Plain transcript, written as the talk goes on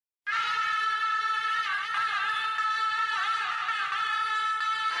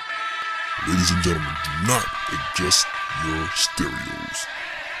Ladies and gentlemen, do not adjust your stereos.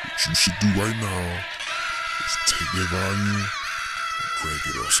 What you should do right now is take that volume and crank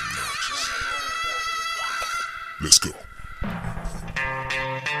it up some notches. Let's go.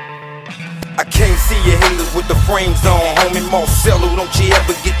 I can't see your haters with the frames on, homie. Marcello, don't you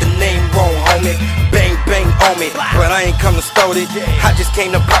ever get the name wrong, homie. Bang, bang on me, but I ain't come to start it. I just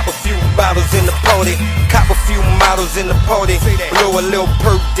came to pop a few bottles in the party, cop a few models in the party, blow a little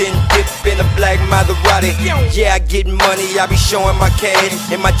perk, then dip in a black Maserati. Yeah, I get money, I be showing my cash,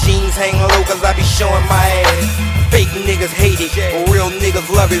 and my jeans hang low cause I be showing my ass. Fake niggas hate it, real niggas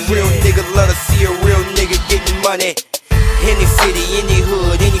love it. Real niggas love to see a real nigga getting money. Any city, any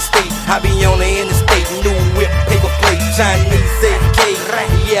hood, any state, I be on the interstate. New whip, paper plate, Chinese AK.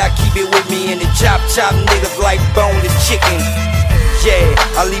 Yeah, I keep it with me, and the chop niggas like boneless chicken. Yeah,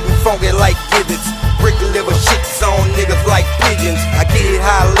 I leave them funky like gizzards. Brick liver shits on niggas like pigeons. I get it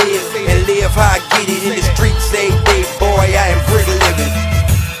how I live, and live how I get it. In the streets every day, boy, I am brick living.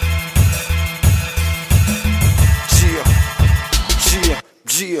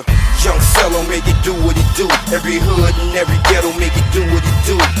 Yeah, Young Cello make it do what it do. Every hood and every ghetto make it do what it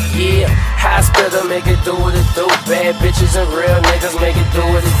do. Yeah, hospital make it do what it do. Bad bitches and real niggas make it do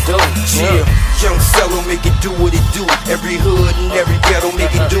what it do. Yeah, Young Cello make it do what it do. Every hood and every ghetto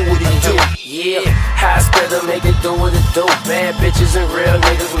make it do what it do. Yeah, hospital make it do what it do. Bad bitches and real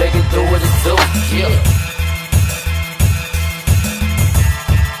niggas make it do what it do. Yeah.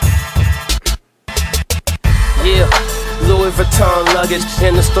 Yeah, Louis Vuitton luggage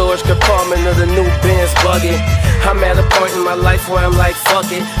in the storage compartment of the new Benz buggy. I'm at a point in my life where I'm like,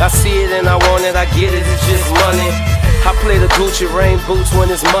 fuck it. I see it and I want it, I get it, it's just money. I play the Gucci rain boots when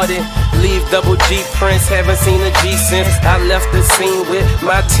it's muddy. Leave double G prints, haven't seen a G since I left the scene with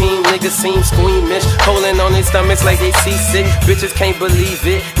my team. Niggas seem squeamish, holding on their stomachs like they seasick. Bitches can't believe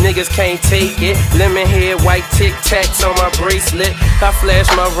it, niggas can't take it. Lemon hair, white tic tacs on my bracelet. I flash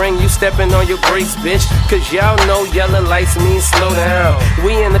my ring, you stepping on your brakes, bitch. Cause y'all know yellow lights mean slow down.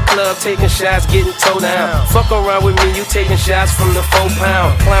 We in the club taking shots, getting towed down. Fuck around with me, you taking shots from the 4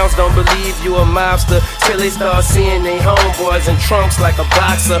 pound. Clowns don't believe you a mobster till they start seeing they homeboys in trunks like a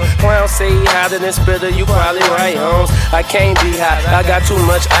boxer. Clowns say he hotter than Spitter, you probably right, Holmes. I can't be hot, I got too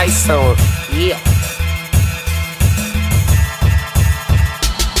much ice on. Yeah.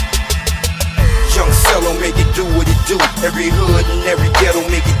 Young Cello make it do what it do. Every hood and every ghetto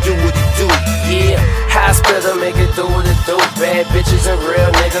make it do what it do. Yeah, hospital make it do what it do. Bad bitches and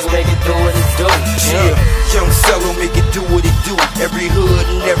real niggas make it do what it do. Yeah, Young Cello make it do what it do. Every hood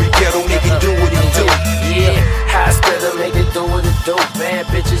and every ghetto make it do what it do. Yeah, hospital make it do what it do. Bad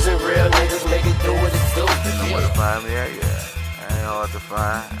bitches and real niggas make it do what it do. You know where to find me at? Yeah, I ain't hard to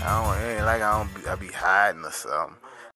find. It ain't like I be hiding or something.